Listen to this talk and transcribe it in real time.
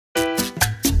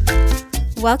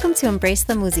Welcome to Embrace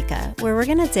the Musica, where we're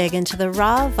going to dig into the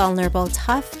raw, vulnerable,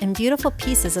 tough, and beautiful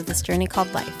pieces of this journey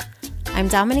called life. I'm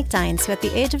Dominique Dines, who at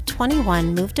the age of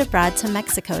 21 moved abroad to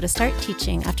Mexico to start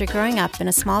teaching after growing up in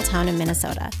a small town in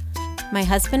Minnesota. My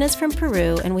husband is from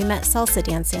Peru, and we met salsa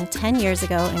dancing 10 years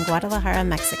ago in Guadalajara,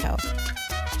 Mexico.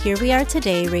 Here we are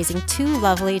today raising two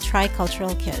lovely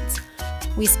tricultural kids.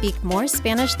 We speak more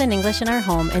Spanish than English in our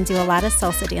home and do a lot of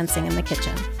salsa dancing in the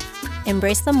kitchen.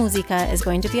 Embrace the Musica is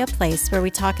going to be a place where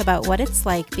we talk about what it's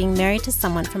like being married to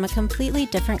someone from a completely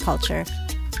different culture,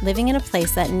 living in a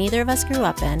place that neither of us grew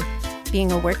up in,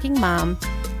 being a working mom,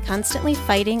 constantly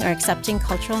fighting or accepting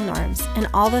cultural norms, and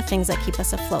all the things that keep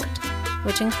us afloat,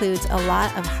 which includes a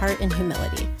lot of heart and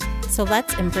humility. So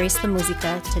let's embrace the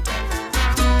Musica today.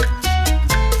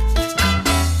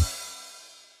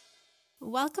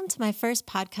 Welcome to my first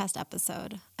podcast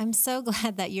episode. I'm so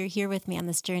glad that you're here with me on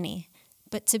this journey.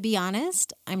 But to be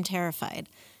honest, I'm terrified.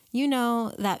 You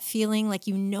know that feeling like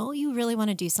you really want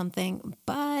to do something,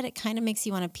 but it kind of makes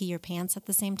you want to pee your pants at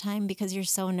the same time because you're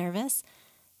so nervous?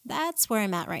 That's where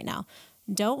I'm at right now.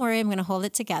 Don't worry, I'm going to hold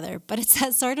it together, but it's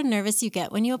that sort of nervous you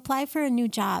get when you apply for a new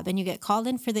job and you get called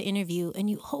in for the interview and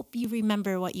you hope you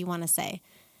remember what you want to say.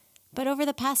 But over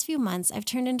the past few months, I've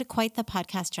turned into quite the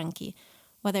podcast junkie.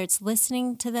 Whether it's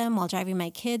listening to them while driving my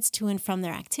kids to and from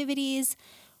their activities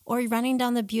or running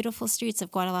down the beautiful streets of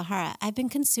Guadalajara, I've been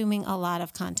consuming a lot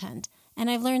of content, and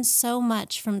I've learned so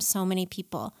much from so many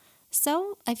people.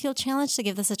 So I feel challenged to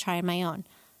give this a try on my own.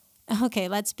 Okay,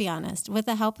 let's be honest, with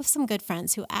the help of some good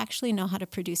friends who actually know how to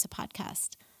produce a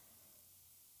podcast.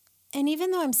 And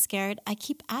even though I'm scared, I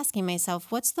keep asking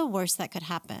myself, what's the worst that could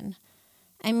happen?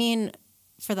 I mean,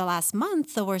 for the last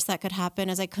month, the worst that could happen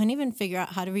is I couldn't even figure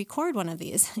out how to record one of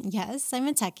these. Yes, I'm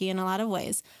a techie in a lot of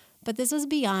ways, but this was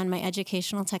beyond my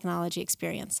educational technology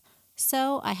experience.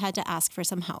 So I had to ask for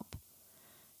some help.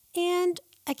 And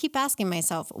I keep asking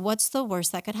myself, what's the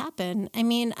worst that could happen? I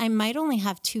mean, I might only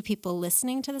have two people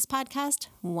listening to this podcast,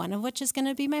 one of which is going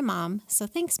to be my mom. So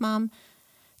thanks, Mom.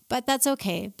 But that's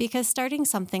okay, because starting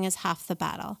something is half the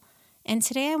battle. And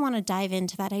today I want to dive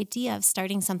into that idea of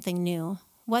starting something new.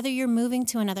 Whether you're moving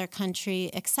to another country,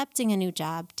 accepting a new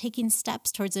job, taking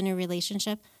steps towards a new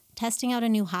relationship, testing out a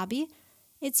new hobby,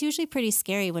 it's usually pretty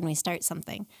scary when we start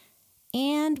something.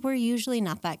 And we're usually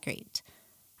not that great.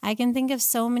 I can think of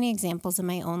so many examples in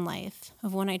my own life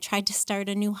of when I tried to start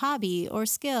a new hobby or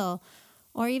skill,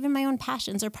 or even my own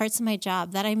passions or parts of my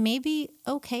job that I may be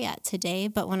okay at today,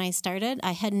 but when I started,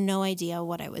 I had no idea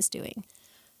what I was doing.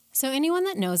 So anyone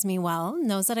that knows me well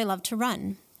knows that I love to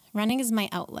run. Running is my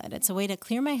outlet. It's a way to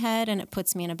clear my head, and it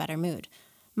puts me in a better mood.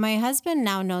 My husband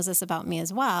now knows this about me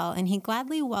as well, and he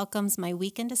gladly welcomes my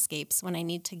weekend escapes when I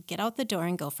need to get out the door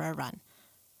and go for a run.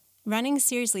 Running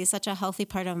seriously is such a healthy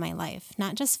part of my life,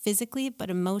 not just physically, but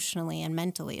emotionally and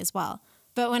mentally as well.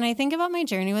 But when I think about my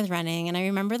journey with running, and I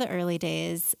remember the early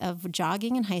days of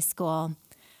jogging in high school,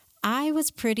 I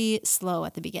was pretty slow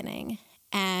at the beginning.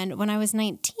 And when I was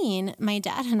 19, my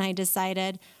dad and I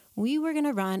decided we were going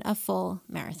to run a full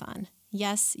marathon.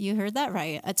 Yes, you heard that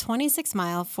right. A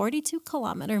 26-mile,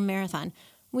 42-kilometer marathon.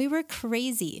 We were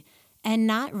crazy and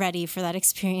not ready for that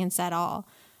experience at all.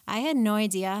 I had no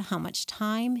idea how much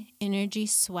time, energy,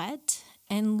 sweat,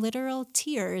 and literal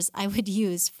tears I would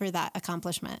use for that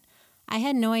accomplishment. I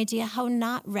had no idea how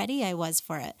not ready I was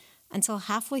for it until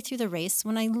halfway through the race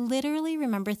when I literally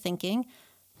remember thinking,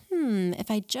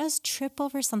 if I just trip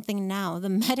over something now, the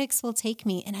medics will take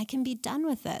me and I can be done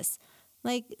with this.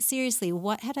 Like, seriously,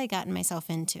 what had I gotten myself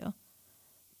into?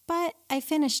 But I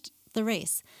finished the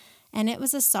race, and it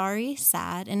was a sorry,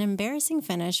 sad, and embarrassing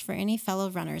finish for any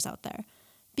fellow runners out there.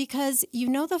 Because you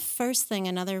know the first thing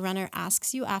another runner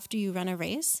asks you after you run a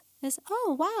race is,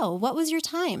 oh, wow, what was your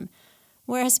time?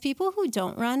 Whereas people who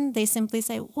don't run, they simply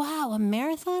say, wow, a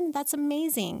marathon? That's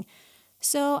amazing.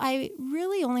 So I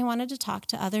really only wanted to talk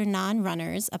to other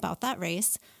non-runners about that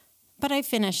race, but I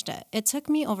finished it. It took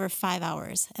me over 5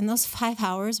 hours, and those 5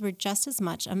 hours were just as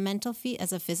much a mental feat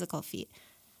as a physical feat,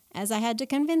 as I had to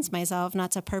convince myself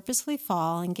not to purposefully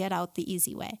fall and get out the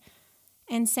easy way.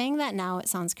 And saying that now, it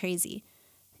sounds crazy.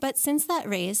 But since that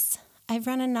race, I've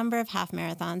run a number of half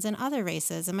marathons and other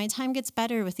races, and my time gets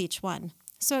better with each one.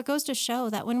 So it goes to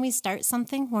show that when we start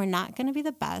something, we're not going to be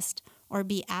the best or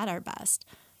be at our best.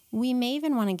 We may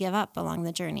even want to give up along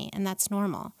the journey, and that's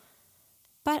normal.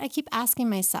 But I keep asking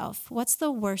myself, what's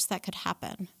the worst that could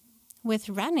happen? With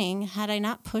running, had I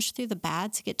not pushed through the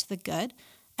bad to get to the good,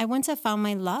 I wouldn't have found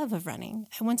my love of running.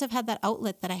 I wouldn't have had that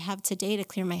outlet that I have today to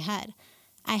clear my head.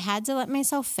 I had to let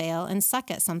myself fail and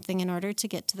suck at something in order to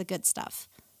get to the good stuff.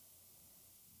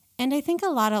 And I think a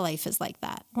lot of life is like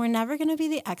that. We're never going to be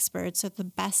the experts or the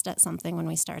best at something when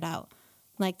we start out.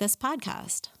 Like this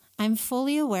podcast. I'm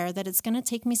fully aware that it's going to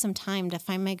take me some time to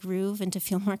find my groove and to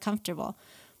feel more comfortable.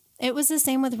 It was the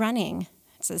same with running.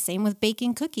 It's the same with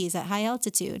baking cookies at high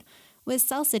altitude, with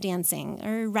salsa dancing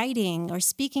or writing or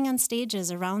speaking on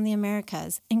stages around the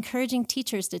Americas, encouraging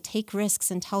teachers to take risks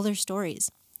and tell their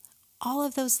stories. All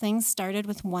of those things started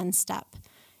with one step.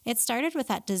 It started with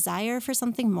that desire for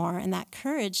something more and that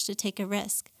courage to take a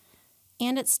risk.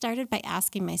 And it started by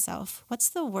asking myself, what's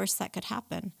the worst that could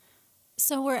happen?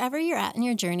 So wherever you're at in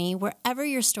your journey, wherever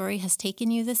your story has taken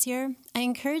you this year, I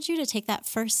encourage you to take that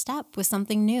first step with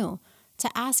something new, to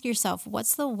ask yourself,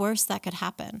 what's the worst that could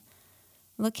happen?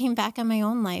 Looking back on my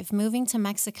own life, moving to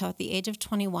Mexico at the age of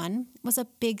 21 was a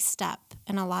big step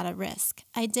and a lot of risk.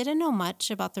 I didn't know much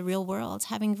about the real world,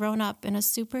 having grown up in a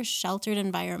super sheltered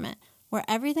environment where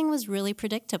everything was really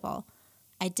predictable.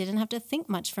 I didn't have to think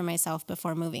much for myself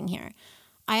before moving here.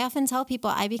 I often tell people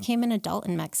I became an adult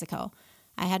in Mexico.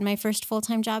 I had my first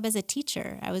full-time job as a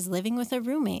teacher. I was living with a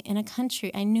roommate in a country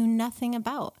I knew nothing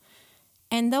about.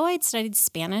 And though I'd studied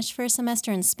Spanish for a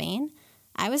semester in Spain,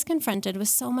 I was confronted with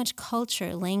so much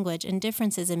culture, language, and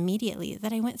differences immediately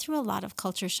that I went through a lot of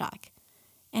culture shock.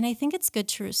 And I think it's good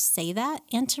to say that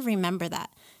and to remember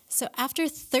that. So after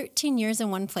 13 years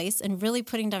in one place and really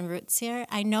putting down roots here,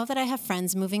 I know that I have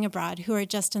friends moving abroad who are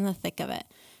just in the thick of it,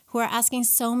 who are asking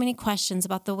so many questions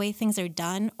about the way things are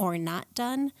done or not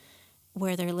done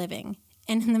where they're living.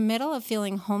 And in the middle of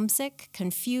feeling homesick,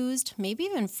 confused, maybe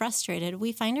even frustrated,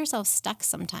 we find ourselves stuck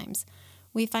sometimes.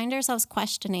 We find ourselves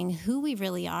questioning who we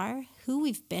really are, who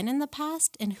we've been in the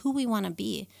past, and who we want to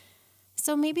be.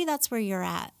 So maybe that's where you're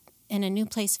at, in a new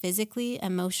place physically,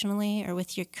 emotionally, or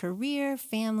with your career,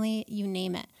 family, you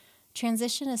name it.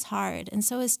 Transition is hard, and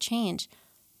so is change,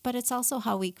 but it's also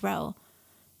how we grow.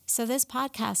 So this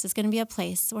podcast is going to be a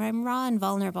place where I'm raw and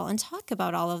vulnerable and talk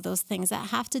about all of those things that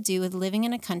have to do with living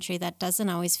in a country that doesn't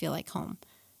always feel like home,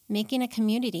 making a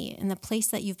community in the place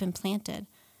that you've been planted,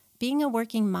 being a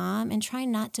working mom and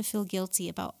trying not to feel guilty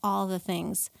about all the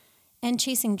things, and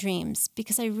chasing dreams,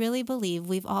 because I really believe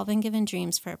we've all been given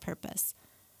dreams for a purpose.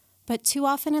 But too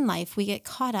often in life, we get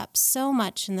caught up so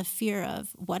much in the fear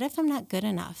of, what if I'm not good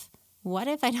enough? What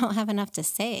if I don't have enough to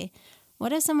say?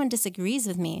 What if someone disagrees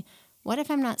with me? What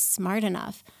if I'm not smart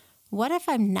enough? What if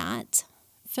I'm not?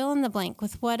 Fill in the blank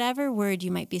with whatever word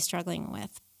you might be struggling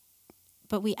with.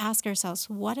 But we ask ourselves,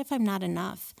 what if I'm not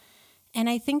enough? And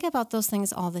I think about those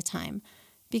things all the time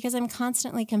because I'm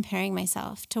constantly comparing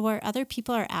myself to where other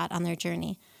people are at on their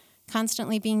journey,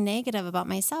 constantly being negative about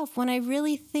myself when I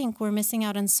really think we're missing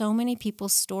out on so many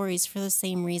people's stories for the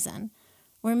same reason.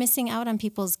 We're missing out on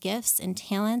people's gifts and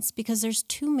talents because there's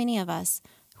too many of us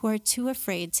who are too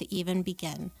afraid to even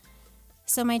begin.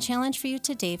 So my challenge for you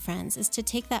today, friends, is to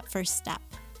take that first step,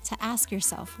 to ask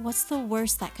yourself, what's the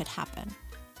worst that could happen?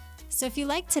 So if you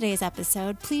liked today's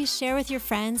episode, please share with your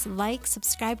friends,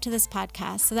 subscribe to this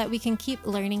podcast so that we can keep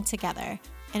learning together.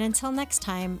 And until next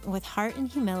time, with heart and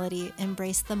humility,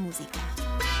 embrace the música.